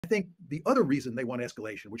I think the other reason they want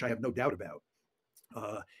escalation, which I have no doubt about,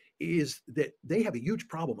 uh, is that they have a huge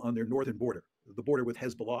problem on their northern border, the border with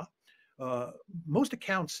Hezbollah. Uh, Most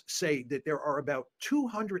accounts say that there are about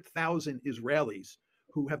 200,000 Israelis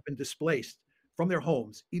who have been displaced from their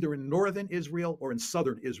homes, either in northern Israel or in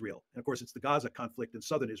southern Israel. And of course, it's the Gaza conflict in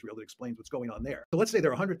southern Israel that explains what's going on there. So let's say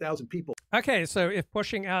there are 100,000 people. Okay, so if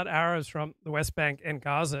pushing out Arabs from the West Bank and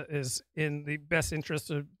Gaza is in the best interest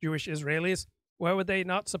of Jewish Israelis, why would they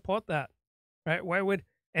not support that? Right? Why would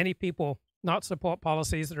any people not support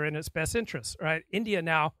policies that are in its best interest? Right? India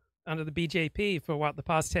now, under the BJP for the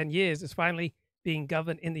past 10 years, is finally being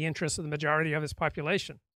governed in the interest of the majority of its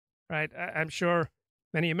population. Right? I'm sure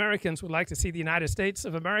many Americans would like to see the United States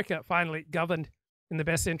of America finally governed in the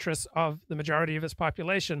best interests of the majority of its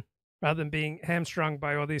population, rather than being hamstrung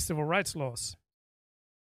by all these civil rights laws.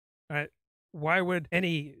 Right? Why would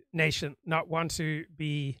any nation not want to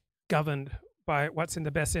be governed by what's in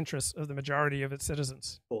the best interests of the majority of its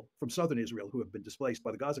citizens? From southern Israel who have been displaced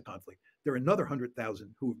by the Gaza conflict. There are another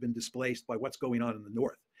 100,000 who have been displaced by what's going on in the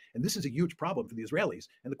north. And this is a huge problem for the Israelis.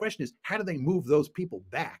 And the question is, how do they move those people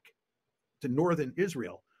back to northern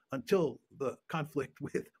Israel until the conflict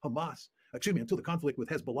with Hamas, until the conflict with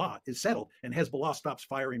Hezbollah is settled and Hezbollah stops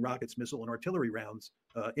firing rockets, missile, and artillery rounds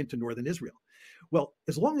into northern Israel? Well,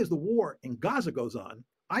 as long as the war in Gaza goes on,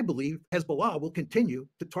 I believe Hezbollah will continue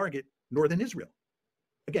to target northern Israel,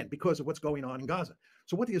 again, because of what's going on in Gaza.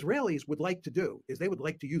 So what the Israelis would like to do is they would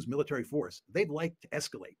like to use military force. They'd like to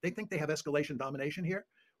escalate. They think they have escalation domination here,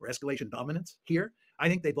 or escalation dominance here. I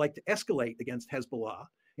think they'd like to escalate against Hezbollah,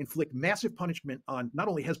 inflict massive punishment on not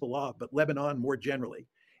only Hezbollah, but Lebanon more generally,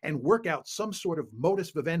 and work out some sort of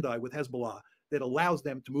modus vivendi with Hezbollah that allows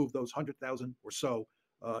them to move those 100,000 or so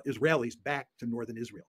Israelis back to northern Israel.